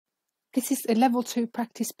This is a level 2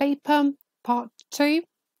 practice paper, part 2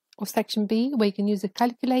 or section B, where you can use a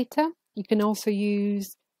calculator. You can also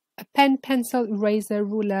use a pen, pencil, eraser,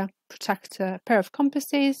 ruler, protractor, pair of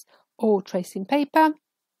compasses, or tracing paper.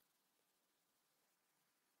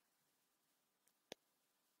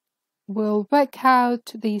 We'll work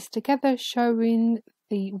out these together, showing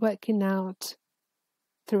the working out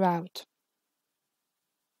throughout.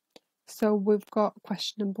 So we've got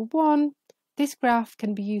question number 1. This graph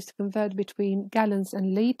can be used to convert between gallons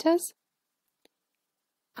and litres.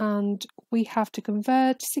 And we have to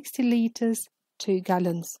convert 60 litres to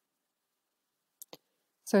gallons.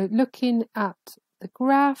 So looking at the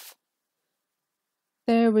graph,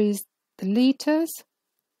 there is the litres,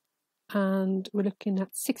 and we're looking at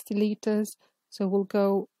 60 litres. So we'll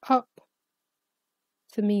go up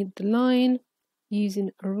to meet the line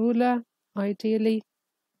using a ruler, ideally,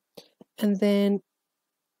 and then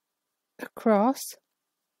across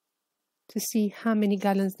to see how many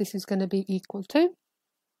gallons this is going to be equal to.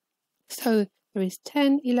 So there is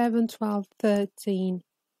 10, 11, 12, 13.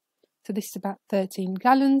 So this is about 13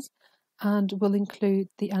 gallons, and we'll include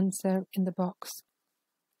the answer in the box.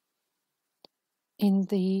 In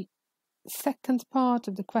the second part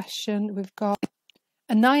of the question, we've got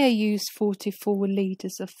Anaya used 44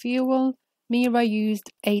 litres of fuel. Mira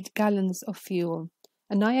used 8 gallons of fuel.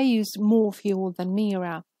 Anaya used more fuel than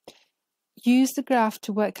Mira. Use the graph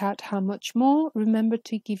to work out how much more. Remember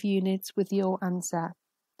to give units with your answer.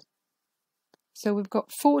 So we've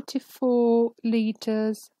got 44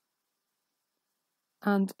 litres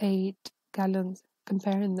and 8 gallons,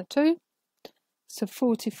 comparing the two. So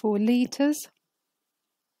 44 litres.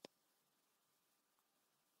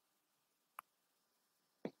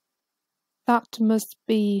 That must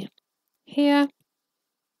be here,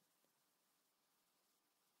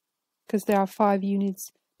 because there are 5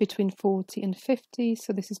 units between 40 and 50,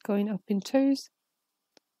 so this is going up in 2s.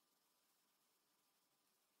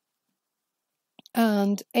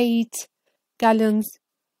 And 8 gallons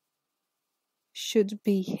should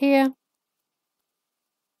be here.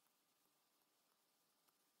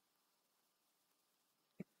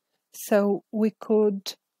 So we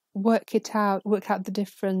could work out the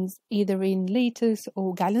difference either in litres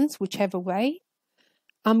or gallons, whichever way.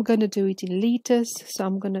 I'm going to do it in litres, so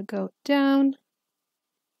I'm going to go down,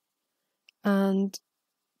 and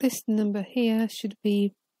this number here should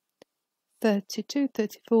be 32,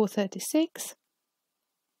 34, 36.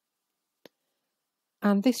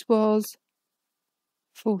 And this was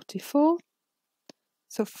 44.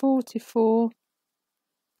 So 44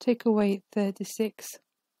 take away 36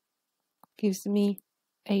 gives me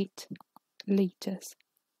 8 litres.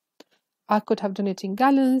 I could have done it in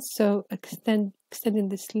gallons, so extending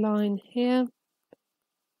this line here,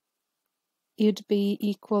 it'd be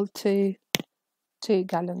equal to 2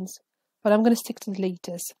 gallons. But I'm going to stick to the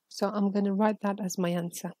litres, so I'm going to write that as my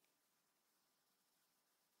answer.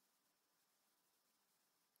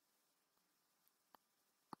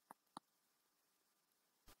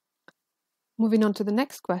 Moving on to the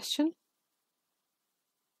next question.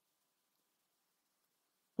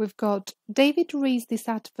 We've got David reads this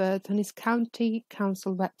advert on his county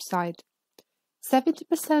council website.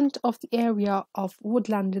 70% of the area of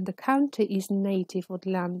woodland in the county is native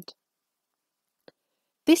woodland.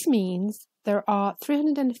 This means there are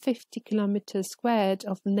 350 kilometers squared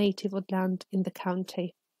of native woodland in the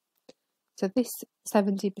county. So this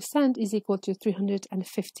 70% is equal to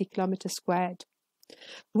 350 kilometers squared.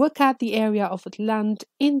 Work out the area of woodland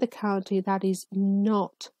in the county that is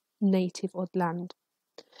not native woodland.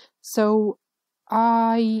 So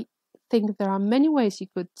I think there are many ways you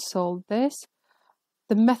could solve this.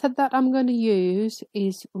 The method that I'm going to use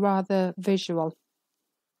is rather visual.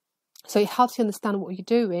 So it helps you understand what you're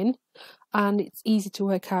doing, and it's easy to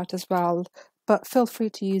work out as well. But feel free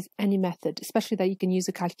to use any method, especially that you can use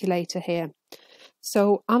a calculator here.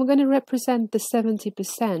 So I'm going to represent the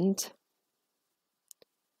 70%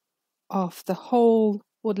 of the whole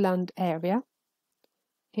woodland area.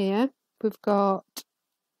 Here we've got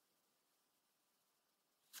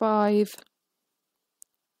 5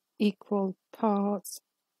 equal parts,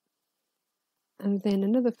 and then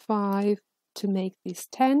another 5 to make this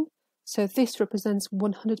 10. So this represents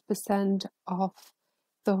 100% of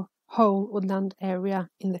the whole woodland area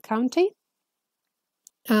in the county.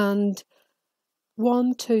 And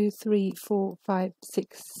 1, 2, 3, 4, 5,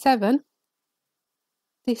 6, 7.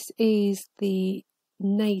 This is the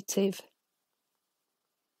native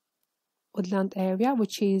woodland area,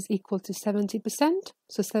 which is equal to 70%.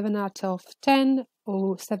 So 7 out of 10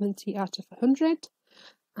 or 70 out of 100.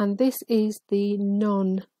 And this is the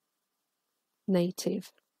non-native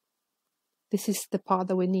This is the part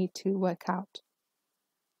that we need to work out.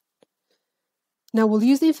 Now we'll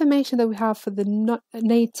use the information that we have for the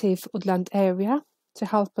native woodland area to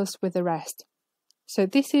help us with the rest. So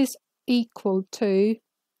this is equal to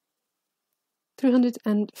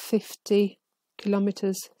 350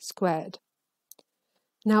 kilometers squared.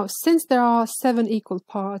 Now, since there are 7 equal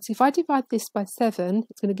parts, if I divide this by 7,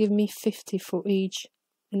 it's going to give me 50 for each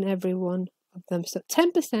and every one of them. So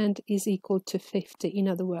 10% is equal to 50, in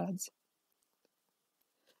other words.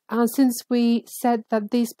 And since we said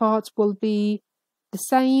that these parts will be the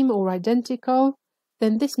same or identical,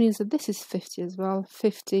 then this means that this is 50 as well,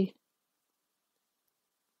 50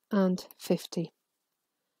 and 50.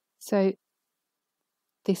 So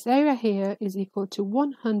this area here is equal to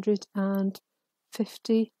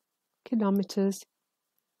 150 kilometers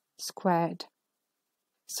squared.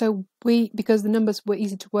 So because the numbers were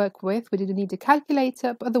easy to work with, we didn't need a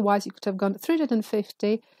calculator, but otherwise you could have gone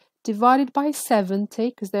 350 divided by 70,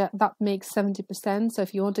 because that makes 70%. So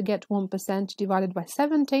if you want to get 1%, divide it by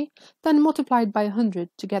 70, then multiply it by 100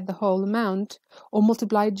 to get the whole amount, or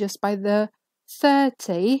multiply it just by the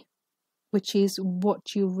 30, which is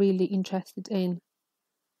what you're really interested in,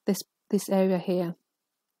 this area here.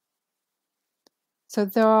 So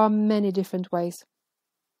there are many different ways.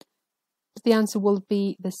 The answer will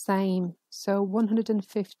be the same. So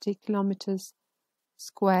 150 kilometers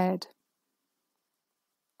squared.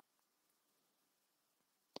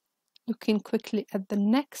 Looking quickly at the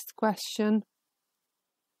next question,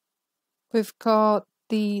 we've got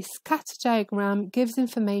the scatter diagram gives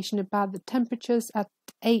information about the temperatures at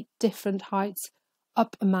 8 different heights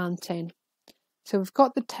up a mountain. So we've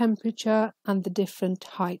got the temperature and the different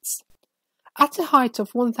heights. At a height of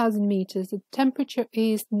 1000 meters, the temperature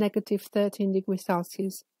is negative 13 degrees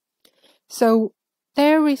Celsius. So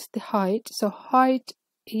there is the height. So height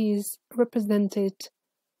is represented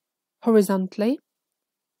horizontally.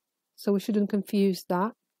 So we shouldn't confuse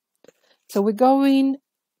that. So we're going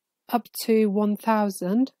up to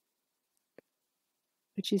 1000,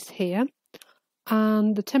 which is here.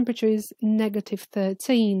 And the temperature is negative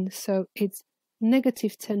 13. So it's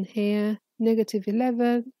negative 10 here, negative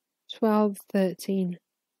 11, 12, 13.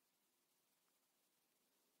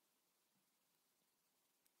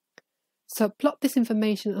 So plot this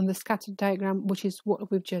information on the scatter diagram, which is what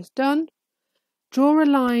we've just done. Draw a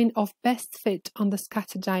line of best fit on the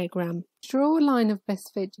scatter diagram. To draw a line of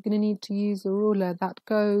best fit, you're going to need to use a ruler that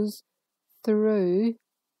goes through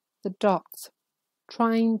the dots,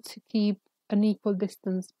 trying to keep an equal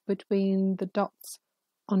distance between the dots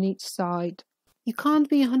on each side. You can't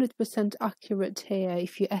be 100% accurate here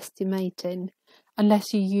if you're estimating,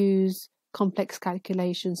 unless you use complex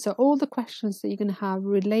calculations. So all the questions that you're going to have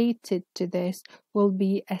related to this will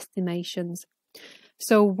be estimations.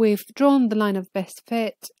 So we've drawn the line of best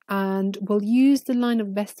fit, and we'll use the line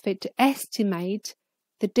of best fit to estimate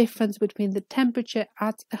the difference between the temperature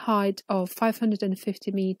at a height of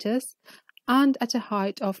 550 meters and at a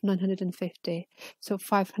height of 950. So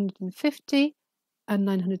 550 and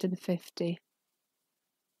 950.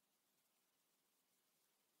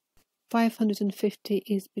 550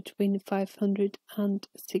 is between 500 and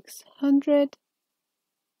 600.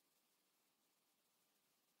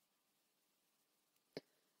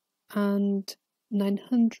 And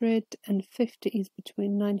 950 is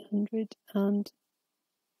between 900 and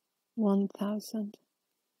 1000.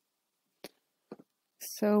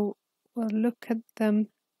 So we'll look at them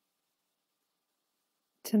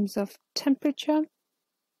in terms of temperature.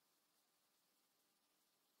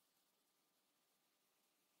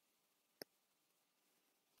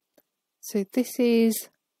 So this is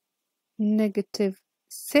negative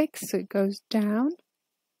 6, so it goes down.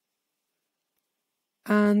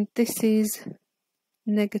 And this is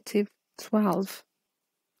negative 12.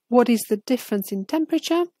 What is the difference in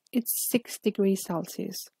temperature? It's 6 degrees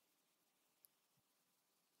Celsius.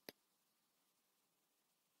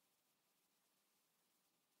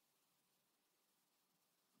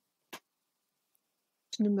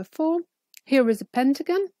 Number 4. Here is a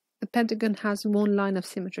pentagon. The pentagon has one line of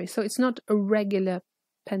symmetry, so it's not a regular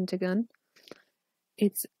pentagon.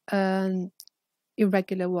 It's an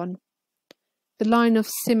irregular one. The line of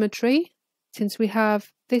symmetry, since we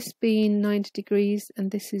have this being 90 degrees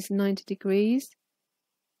and this is 90 degrees,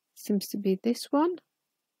 seems to be this one.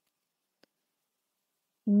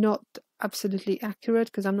 Not absolutely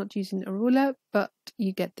accurate because I'm not using a ruler, but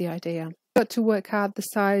you get the idea. Got to work out the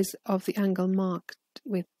size of the angle marked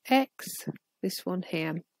with X, this one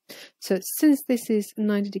here. So since this is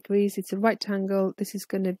 90 degrees, it's a right angle, this is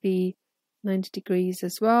going to be 90 degrees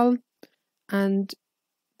as well. And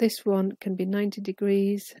this one can be 90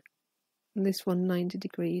 degrees and this one 90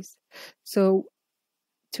 degrees. So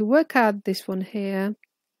to work out this one here,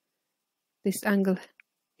 this angle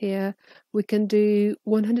here, we can do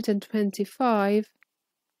 125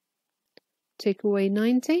 take away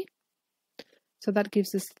 90, so that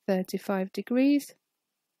gives us 35 degrees,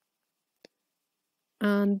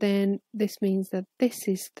 and then this means that this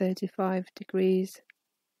is 35 degrees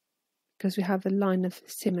because we have a line of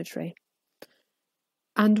symmetry.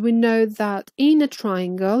 And we know that in a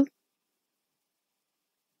triangle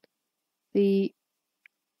the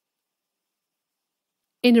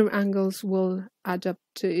inner angles will add up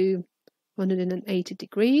to 180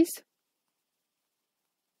 degrees.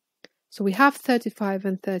 So we have 35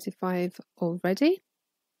 and 35 already.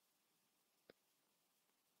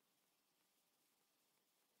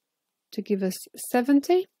 To give us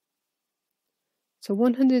 70. So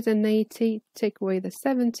 180 take away the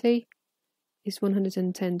 70 is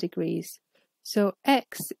 110 degrees. So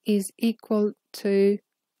x is equal to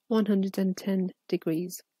 110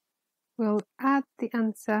 degrees. We'll add the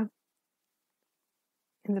answer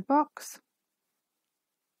in the box.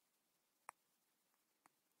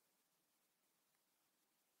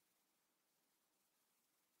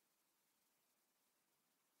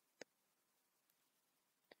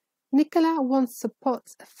 Nicola wants to put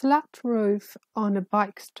a flat roof on a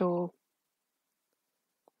bike store.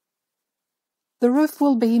 The roof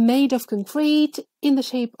will be made of concrete in the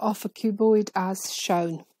shape of a cuboid as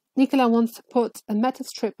shown. Nicola wants to put a metal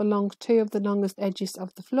strip along two of the longest edges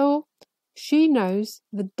of the floor. She knows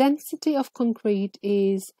the density of concrete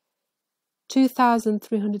is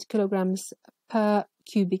 2,300 kilograms per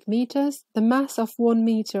cubic meters. The mass of 1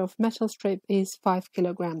 meter of metal strip is 5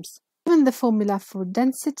 kilograms. Given the formula for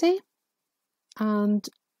density, and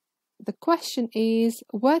the question is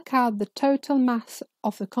work out the total mass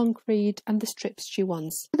of the concrete and the strips she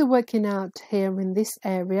wants. The working out here in this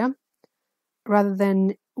area rather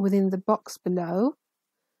than within the box below,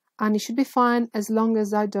 and it should be fine as long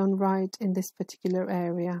as I don't write in this particular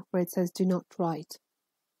area where it says do not write.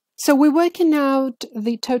 So we're working out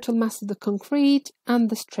the total mass of the concrete and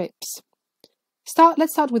the strips.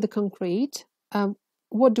 Let's start with the concrete.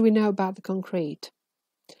 What do we know about the concrete?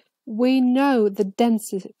 We know the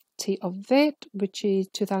density of it, which is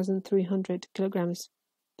 2,300 kilograms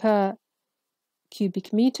per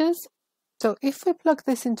cubic meters. So if we plug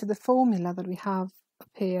this into the formula that we have up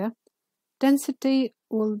here, density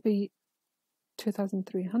will be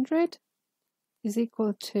 2,300 is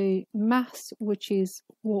equal to mass, which is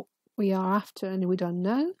what we are after and we don't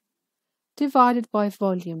know, divided by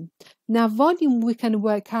volume. Now volume we can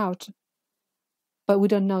work out, but we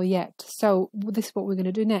don't know yet. So this is what we're going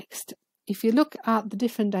to do next. If you look at the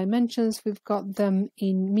different dimensions, we've got them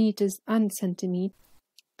in meters and centimeters.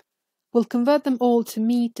 We'll convert them all to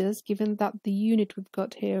meters, given that the unit we've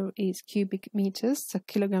got here is cubic meters, so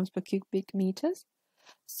kilograms per cubic meters.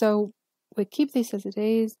 So we'll keep this as it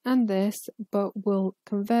is and this, but we'll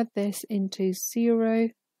convert this into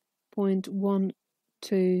 0.12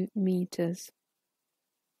 meters.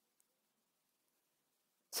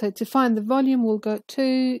 So to find the volume, we'll go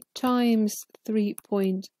 2 times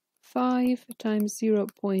 3.5 times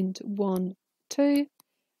 0.12,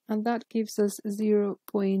 and that gives us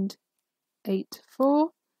 0.84.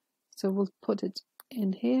 So we'll put it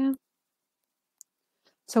in here.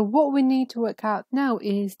 So what we need to work out now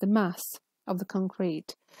is the mass of the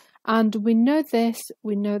concrete. And we know this,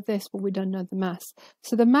 but we don't know the mass.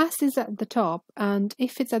 So the mass is at the top, and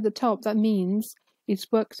if it's at the top, that means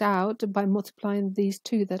it's worked out by multiplying these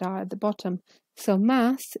two that are at the bottom. So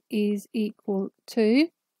mass is equal to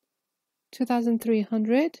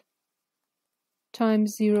 2,300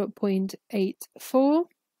 times 0.84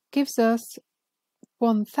 gives us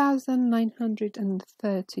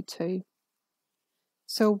 1,932.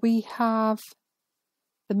 So we have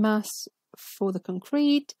the mass for the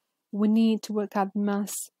concrete. We need to work out the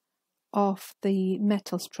mass of the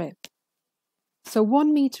metal strip. So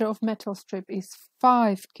 1 meter of metal strip is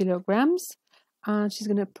 5 kilograms, and she's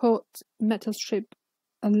going to put metal strip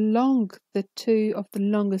along the two of the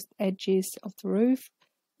longest edges of the roof,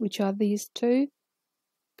 which are these two,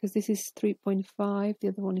 because this is 3.5, the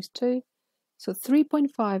other one is 2. So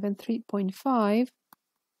 3.5 and 3.5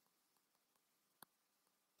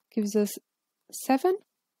 gives us 7.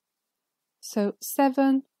 So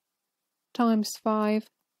 7 times 5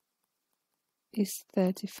 is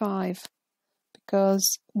 35,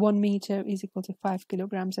 because 1 meter is equal to 5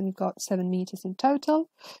 kilograms, and we've got 7 meters in total.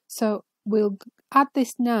 So we'll add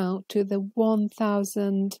this now to the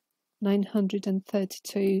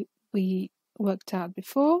 1,932 we worked out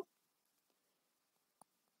before.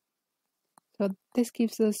 So this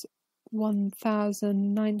gives us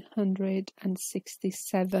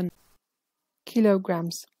 1,967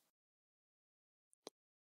 kilograms.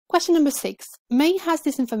 Question number 6. May has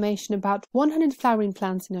this information about 100 flowering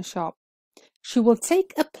plants in her shop. She will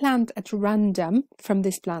take a plant at random from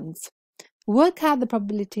these plants. Work out the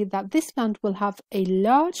probability that this plant will have a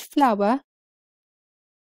large flower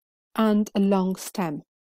and a long stem.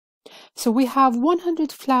 So we have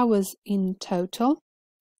 100 flowers in total.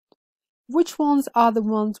 Which ones are the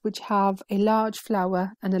ones which have a large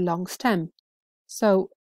flower and a long stem? So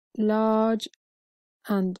large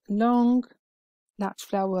and long, large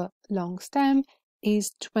flower, long stem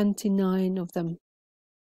is 29 of them.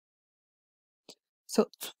 So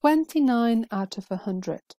 29 out of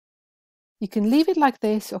 100. You can leave it like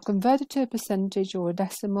this or convert it to a percentage or a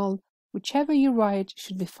decimal. Whichever you write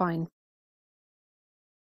should be fine.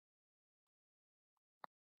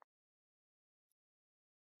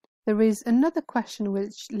 There is another question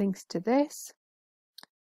which links to this.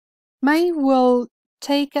 May will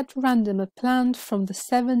take at random a plant from the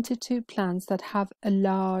 72 plants that have a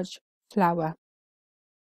large flower.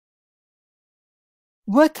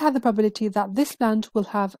 Work out the probability that this plant will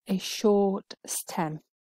have a short stem.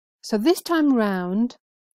 So this time round,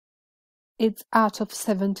 it's out of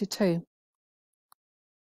 72.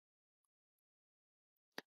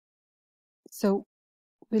 So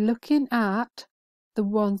we're looking at the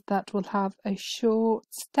ones that will have a short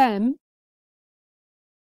stem.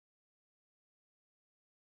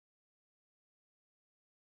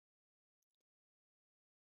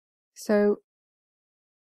 So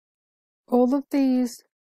all of these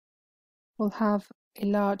will have a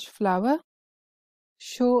large flower.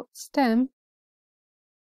 Short stem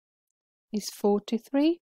is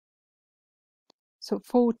 43. So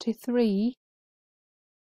 43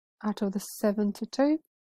 out of the 72.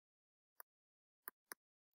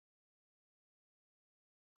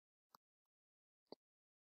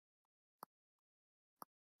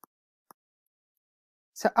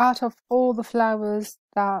 So out of all the flowers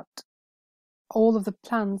all of the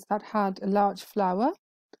plants that had a large flower,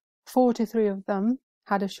 43 of them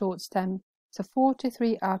had a short stem. So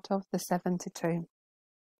 43 out of the 72.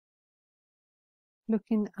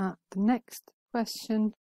 Looking at the next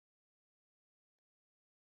question.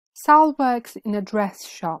 Sal works in a dress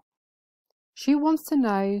shop. She wants to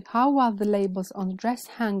know how well the labels on the dress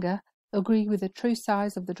hanger agree with the true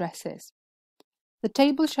size of the dresses. The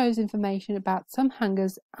table shows information about some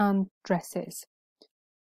hangers and dresses.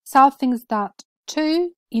 Sal thinks that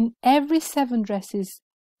 2 in every 7 dresses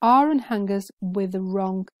are on hangers with the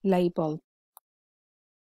wrong label.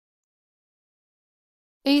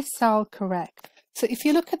 Is Sal correct? So if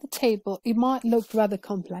you look at the table, it might look rather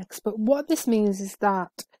complex, but what this means is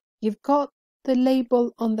that you've got the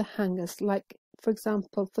label on the hangers, like for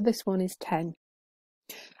example, for this one is 10.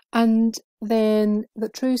 And then the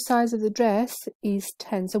true size of the dress is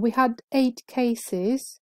 10. So we had 8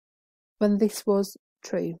 cases when this was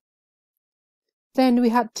true. Then we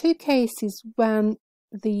had 2 cases when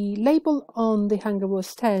the label on the hanger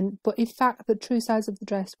was 10, but in fact the true size of the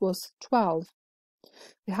dress was 12.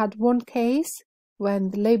 We had 1 case when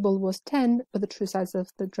the label was 10, but the true size of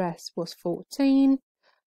the dress was 14.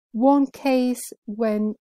 1 case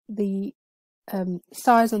when the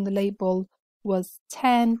size on the label was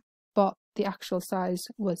 10, but the actual size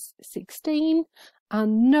was 16,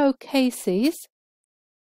 and no cases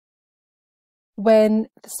when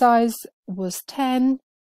the size was 10,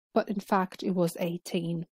 but in fact it was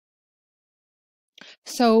 18.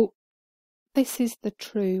 So this is the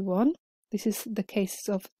true one. This is the cases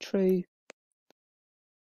of true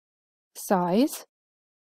size.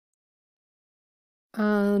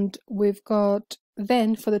 And we've got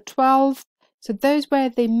then for the 12, so those where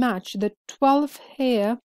they match, the 12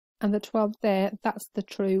 here and the 12 there, that's the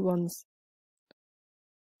true ones.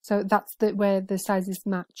 So that's where the sizes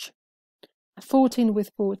match. 14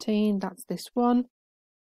 with 14, that's this one.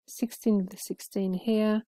 16 with the 16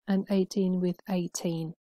 here, and 18 with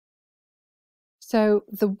 18. So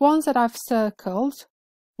the ones that I've circled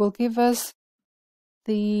will give us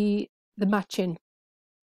the matching.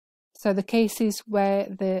 So the cases where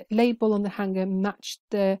the label on the hanger matched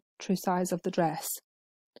the true size of the dress.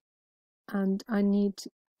 And I need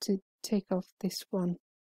to take off this one.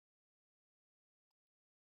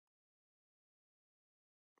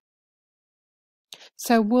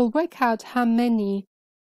 So we'll work out how many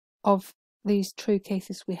of these true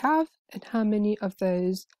cases we have and how many of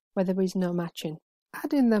those where there is no matching.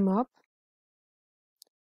 Adding them up,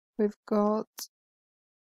 we've got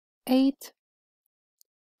 8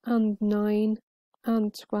 and 9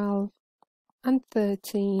 and 12 and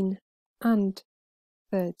 13 and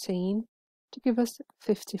 13. to give us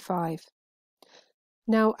 55.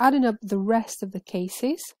 Now adding up the rest of the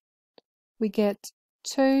cases, we get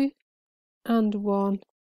 2 and 1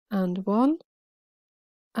 and 1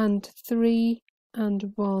 and 3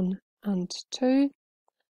 and 1 and 2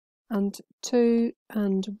 and 2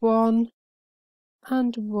 and 1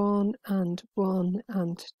 and 1 and 1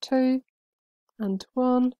 and 2 and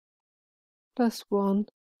 1 plus 1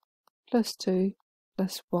 plus 2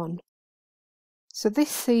 plus 1. So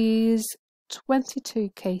this is 22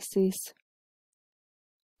 cases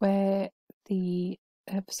where the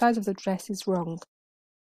size of the dress is wrong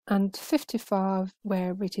and 55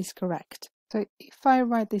 where it is correct. So if I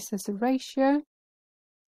write this as a ratio,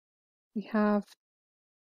 we have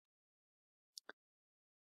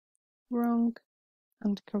wrong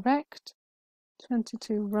and correct,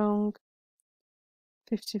 22 wrong,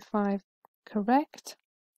 55 correct.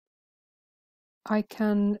 I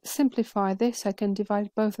can simplify this. I can divide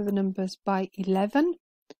both of the numbers by 11.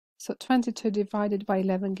 So 22 divided by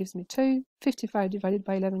 11 gives me 2. 55 divided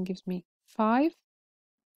by 11 gives me 5.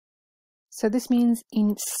 So this means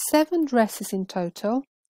in 7 dresses in total,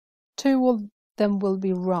 2 of them will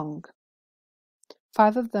be wrong.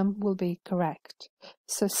 5 of them will be correct.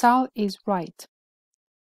 So Sal is right.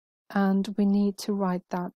 And we need to write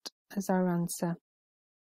that as our answer.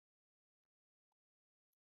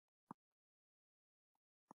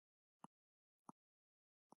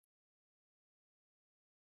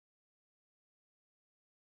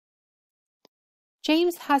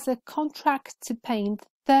 James has a contract to paint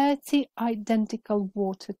 30 identical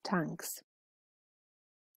water tanks.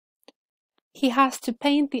 He has to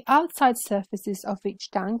paint the outside surfaces of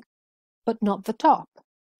each tank, but not the top.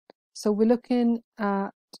 So we're looking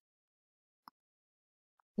at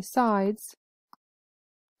the sides,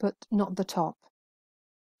 but not the top.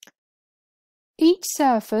 Each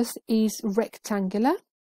surface is rectangular.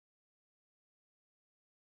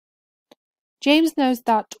 James knows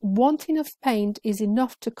that 1 tin of paint is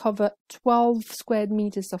enough to cover 12 square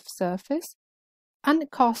meters of surface and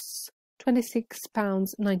it costs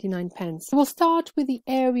 £26.99. We'll start with the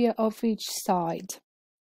area of each side.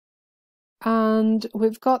 And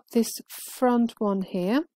we've got this front one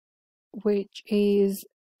here, which is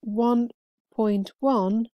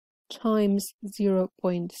 1.1 times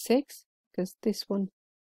 0.6, because this one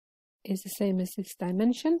is the same as this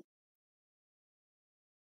dimension.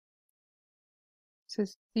 So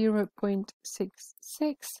it's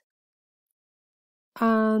 0.66,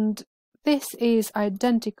 and this is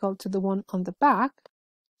identical to the one on the back,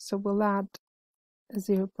 so we'll add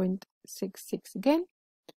 0.66 again,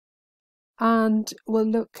 and we'll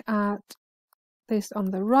look at this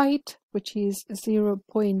on the right, which is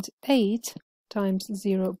 0.8 times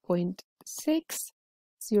 0.6,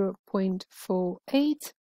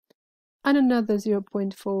 0.48, and another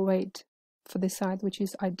 0.48 for this side, which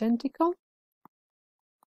is identical.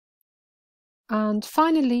 And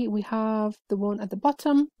finally, we have the one at the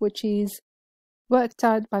bottom, which is worked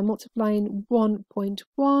out by multiplying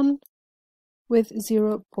 1.1 with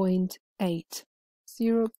 0.8.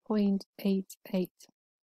 0.88.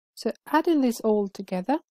 So adding this all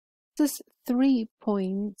together, this is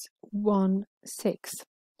 3.16.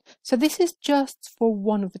 So this is just for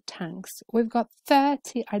one of the tanks. We've got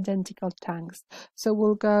 30 identical tanks. So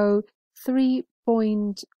we'll go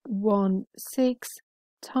 3.16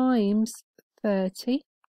 times 30,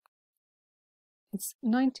 it's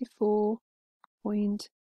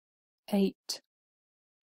 94.8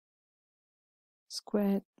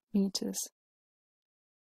 square meters.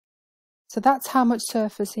 So that's how much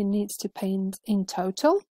surface he needs to paint in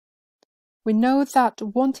total. We know that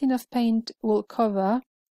 1 tin of paint will cover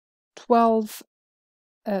 12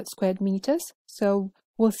 square meters. So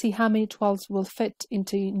we'll see how many 12s will fit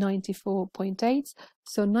into 94.8.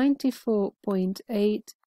 So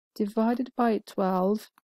 94.8 divided by 12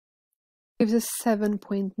 gives us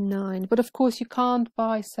 7.9. But of course you can't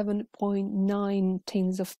buy 7.9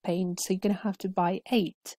 tins of paint, so you're going to have to buy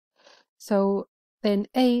 8. So then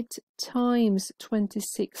 8 times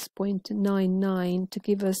 26.99 to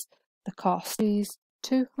give us the cost is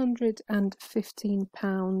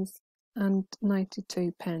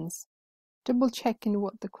 £215.92. Double checking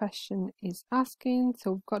what the question is asking.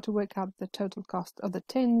 So we've got to work out the total cost of the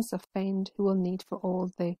tins of paint we will need for all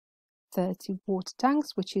the 30 water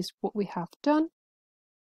tanks, which is what we have done.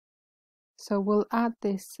 So we'll add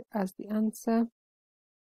this as the answer.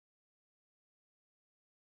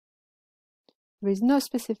 There is no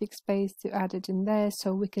specific space to add it in there,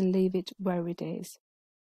 so we can leave it where it is.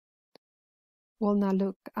 We'll now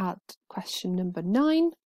look at question number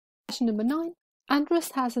 9. Question number 9. Andres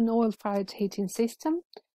has an oil-fired heating system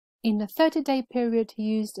In a 30-day period, he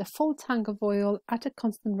used a full tank of oil at a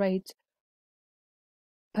constant rate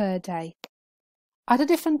per day. At a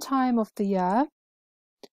different time of the year,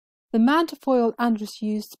 the amount of oil Andrews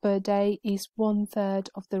used per day is 1/3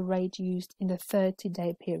 of the rate used in the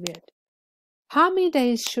 30-day period. How many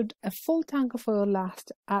days should a full tank of oil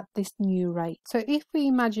last at this new rate? So if we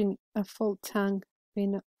imagine a full tank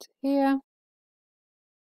being up to here,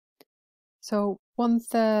 so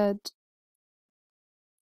 1/3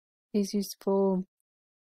 is used for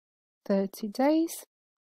 30 days,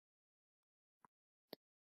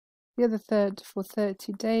 the other third for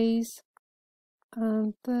 30 days,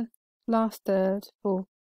 and the last third for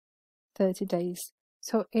 30 days.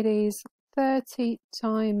 So it is 30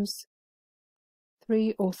 times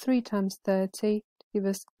 3 or 3 times 30 to give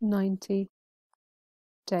us 90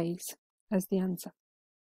 days as the answer.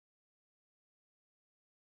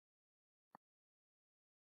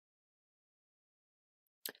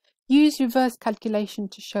 Use reverse calculation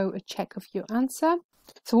to show a check of your answer.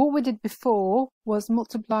 So what we did before was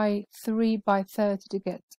multiply 3 by 30 to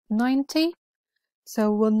get 90.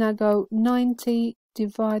 So we'll now go 90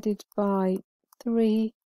 divided by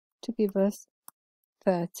 3 to give us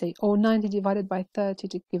 30, or 90 divided by 30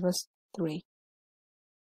 to give us 3.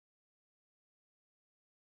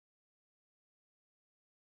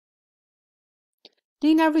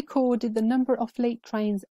 Lena recorded the number of late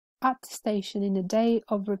trains at the station in a day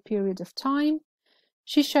over a period of time.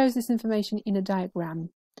 She shows this information in a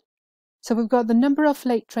diagram. So we've got the number of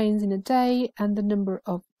late trains in a day and the number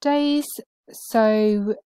of days.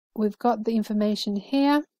 So we've got the information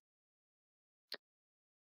here.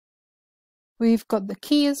 We've got the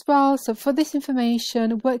key as well. So for this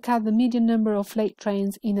information, work out the median number of late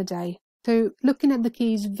trains in a day. So looking at the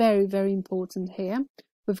key is very, very important here.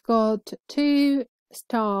 We've got 2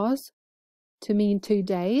 stars to mean 2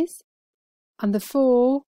 days, and the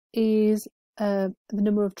 4 is the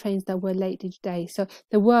number of trains that were late each day. So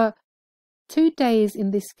there were 2 days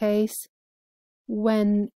in this case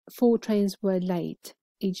when 4 trains were late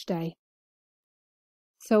each day.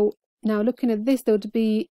 So now looking at this, there would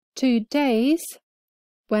be 2 days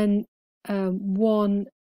when 1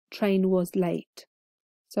 train was late.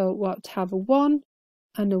 So we'll have a 1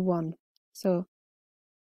 and a 1. So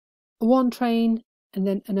 1 train and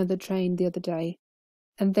then another train the other day.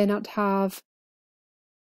 And then I'd have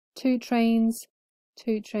 2 trains,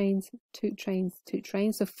 2 trains, 2 trains, 2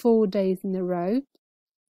 trains. So 4 days in a row.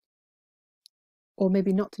 Or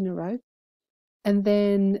maybe not in a row. And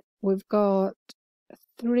then we've got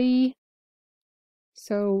 3.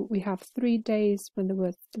 So we have 3 days when there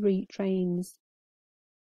were 3 trains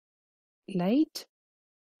late.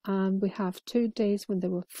 And we have 2 days when there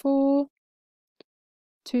were 4.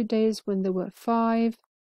 2 days when there were 5.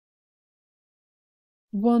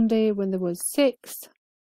 1 day when there was 6.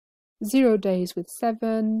 0 days with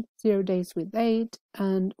 7. 0 days with 8.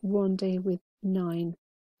 And 1 day with 9.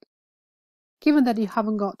 Given that you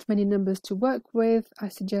haven't got many numbers to work with, I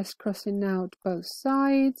suggest crossing out both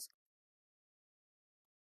sides.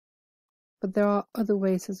 But there are other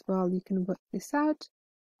ways as well you can work this out.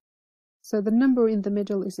 So the number in the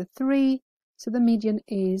middle is a 3, so the median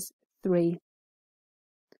is 3.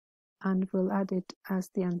 And we'll add it as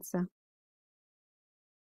the answer.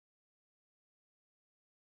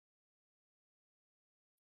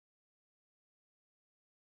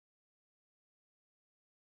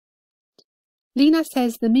 Lena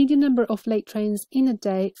says the median number of late trains in a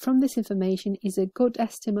day from this information is a good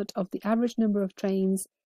estimate of the average number of trains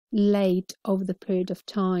late over the period of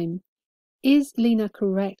time. Is Lena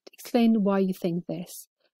correct? Explain why you think this.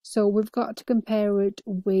 So we've got to compare it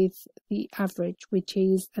with the average, which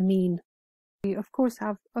is a mean. We of course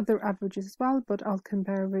have other averages as well, but I'll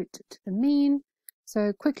compare it to the mean.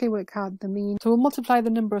 So quickly work out the mean. So we'll multiply the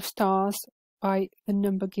number of stars by the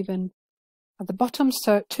number given at the bottom.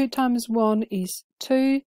 So 2 times 1 is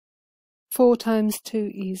 2, 4 times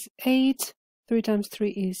 2 is 8, 3 times 3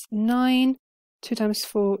 is 9, 2 times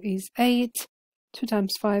 4 is 8, 2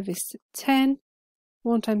 times 5 is 10,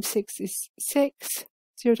 1 times 6 is 6,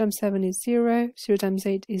 0 times 7 is 0, 0 times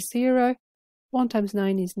 8 is 0, 1 times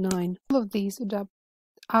 9 is 9. All of these would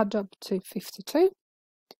add up to 52.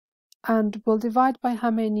 And we'll divide by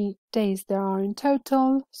how many days there are in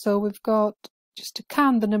total. So we've got, just to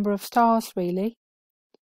count the number of stars really,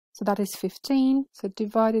 so that is 15. So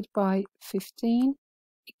divided by 15,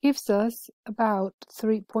 it gives us about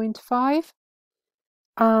 3.5.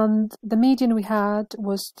 And the median we had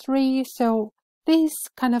was 3. So this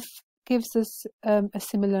kind of gives us a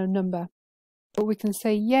similar number. But we can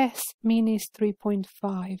say yes, mean is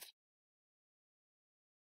 3.5.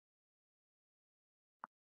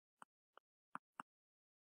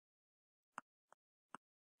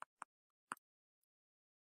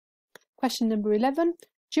 Question number 11.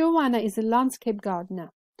 Joanna is a landscape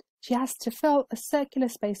gardener. She has to fill a circular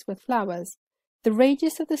space with flowers. The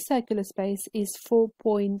radius of the circular space is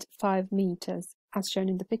 4.5 meters, as shown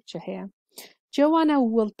in the picture here. Joanna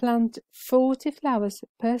will plant 40 flowers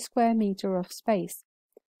per square meter of space.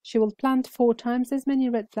 She will plant 4 times as many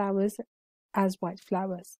red flowers as white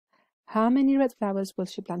flowers. How many red flowers will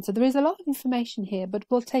she plant? So there is a lot of information here, but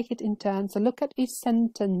we'll take it in turn. So look at each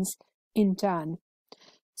sentence in turn.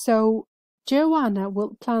 So Joanna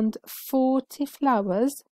will plant 40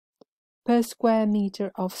 flowers per square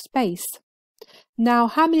meter of space. Now,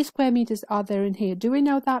 how many square meters are there in here? Do we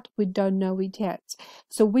know that? We don't know it yet.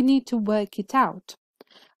 So we need to work it out.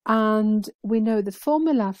 And we know the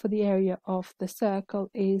formula for the area of the circle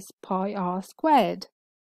is pi r squared.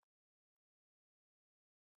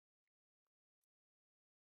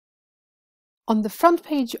 On the front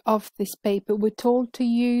page of this paper, we're told to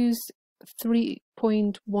use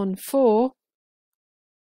 3.14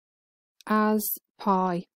 as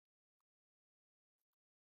pi.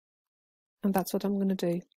 And that's what I'm going to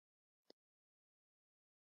do.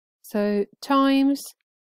 So times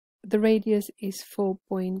the radius is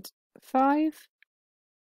 4.5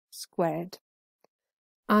 squared.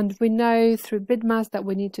 And we know through BidMath that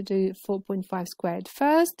we need to do 4.5 squared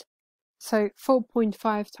first. So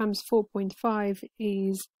 4.5 times 4.5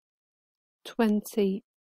 is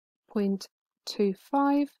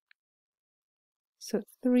 20.25. So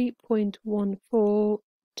 3.14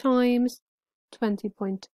 times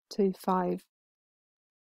 20.25.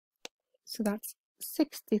 So that's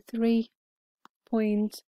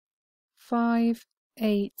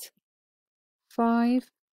 63.585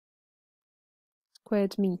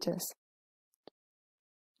 squared meters.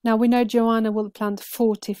 Now we know Joanna will plant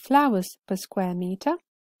 40 flowers per square meter.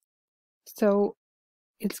 So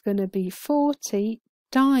it's going to be 40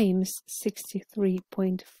 times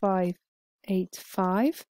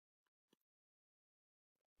 63.585,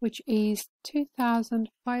 which is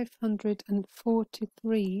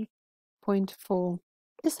 2,543.4.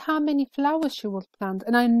 Is how many flowers she will plant.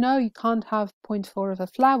 And I know you can't have 0.4 of a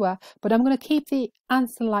flower, but I'm going to keep the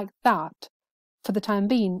answer like that for the time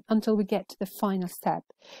being until we get to the final step.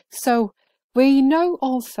 So we know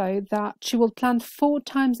also that she will plant 4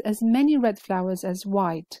 times as many red flowers as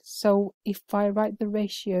white. So if I write the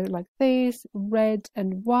ratio like this, red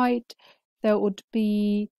and white, there would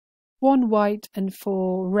be 1 white and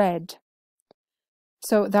 4 red.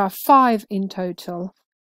 So there are 5 in total.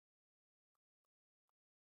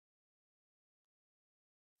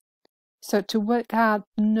 So to work out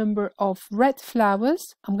the number of red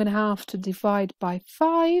flowers, I'm going to have to divide by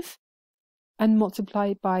 5 and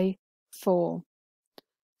multiply by 4.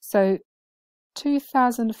 So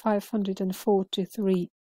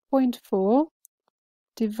 2,543.4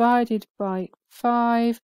 divided by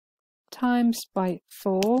 5 times by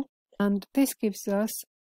 4, and this gives us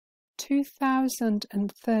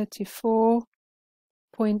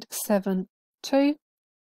 2,034.72,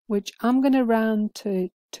 which I'm going to round to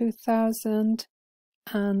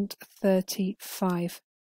 2,035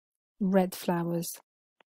 red flowers.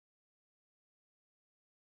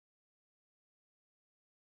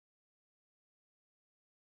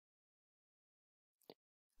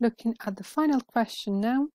 Looking at the final question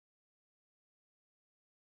now.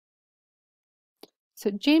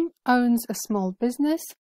 So Jim owns a small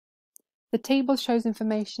business. The table shows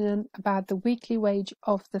information about the weekly wage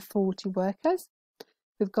of the 40 workers.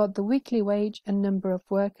 We've got the weekly wage and number of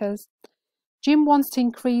workers. Jim wants to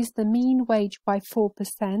increase the mean wage by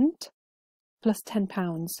 4% plus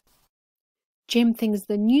 £10. Jim thinks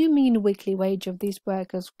the new mean weekly wage of these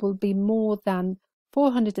workers will be more than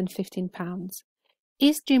 £415.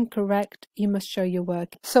 Is Jim correct? You must show your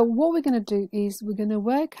work. So what we're going to do is we're going to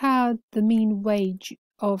work out the mean wage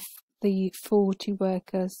of the 40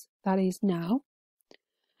 workers that is now.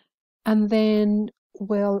 And then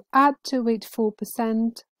we'll add to it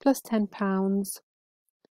 4% plus £10,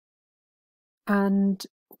 and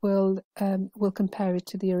we'll compare it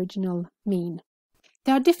to the original mean.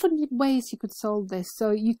 There are different ways you could solve this. So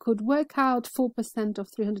you could work out 4% of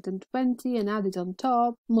 320 and add it on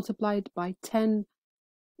top, multiply it by 10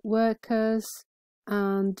 workers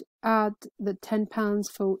and add the £10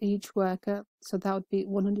 for each worker. So that would be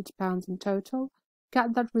 £100 in total.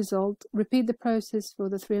 Get that result, repeat the process for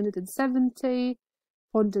the 370,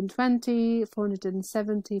 420,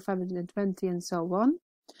 470, 520 and so on.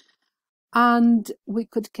 And we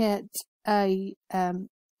could get a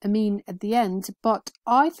mean at the end, but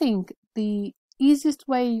I think the easiest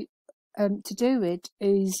way to do it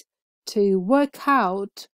is to work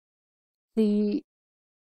out the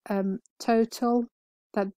total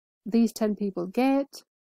that these 10 people get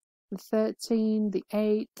the 13, the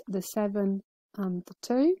 8, the 7 and the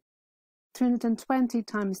 2. 320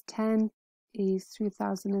 times 10 is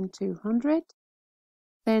 3,200.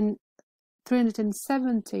 Then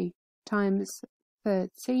 370 times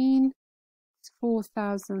 13 is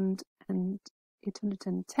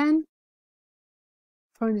 4,810.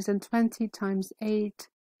 420 times 8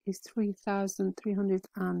 is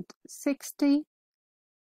 3,360.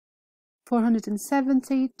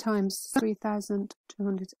 470 times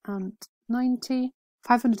 3,290.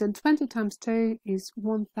 520 times 2 is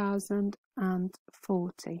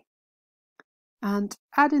 1,040. And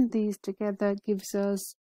adding these together gives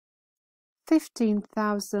us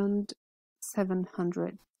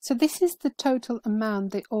 15,700. So this is the total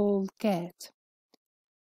amount they all get.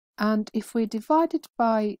 And if we divide it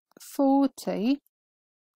by 40,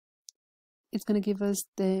 it's going to give us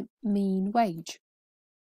the mean wage,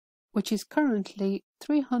 which is currently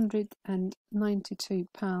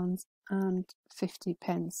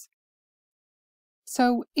 £392.50.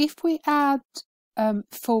 So if we add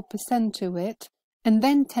 4% to it and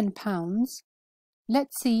then £10,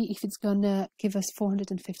 let's see if it's going to give us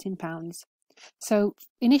 £415. So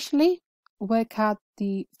initially, work out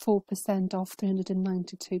the 4% of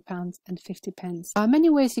 £392.50. There are many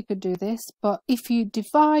ways you could do this, but if you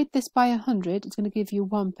divide this by 100, it's going to give you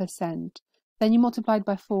 1%. Then you multiply it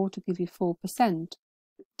by 4 to give you 4%.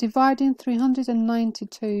 Dividing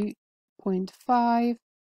 392.5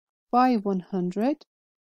 by 100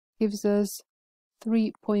 gives us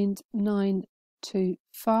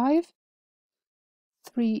 3.925.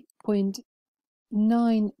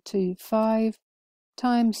 3.925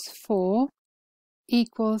 times 4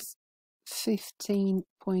 equals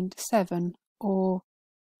 15.7 or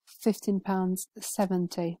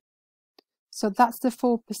 £15.70. So that's the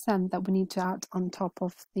 4% that we need to add on top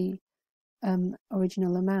of the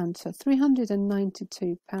original amount. So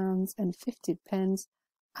 £392.50,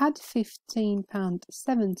 add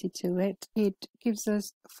 £15.70 to it, it gives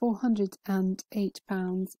us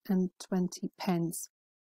 £408.20.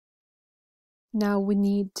 Now we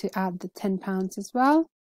need to add the £10 as well.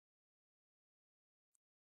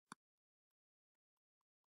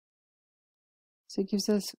 So it gives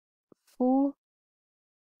us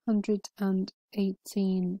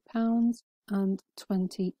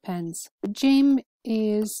 £418.20. Jim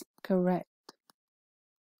is correct.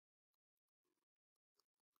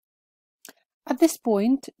 At this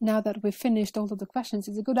point, now that we've finished all of the questions,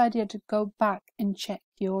 it's a good idea to go back and check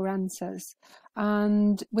your answers.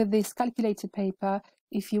 And with this calculator paper,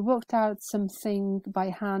 if you worked out something by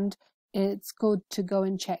hand, it's good to go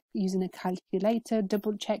and check using a calculator,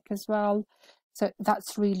 double check as well. So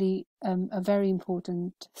that's really a very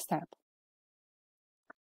important step.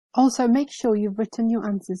 Also, make sure you've written your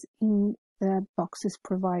answers in the boxes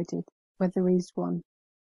provided, where there is one.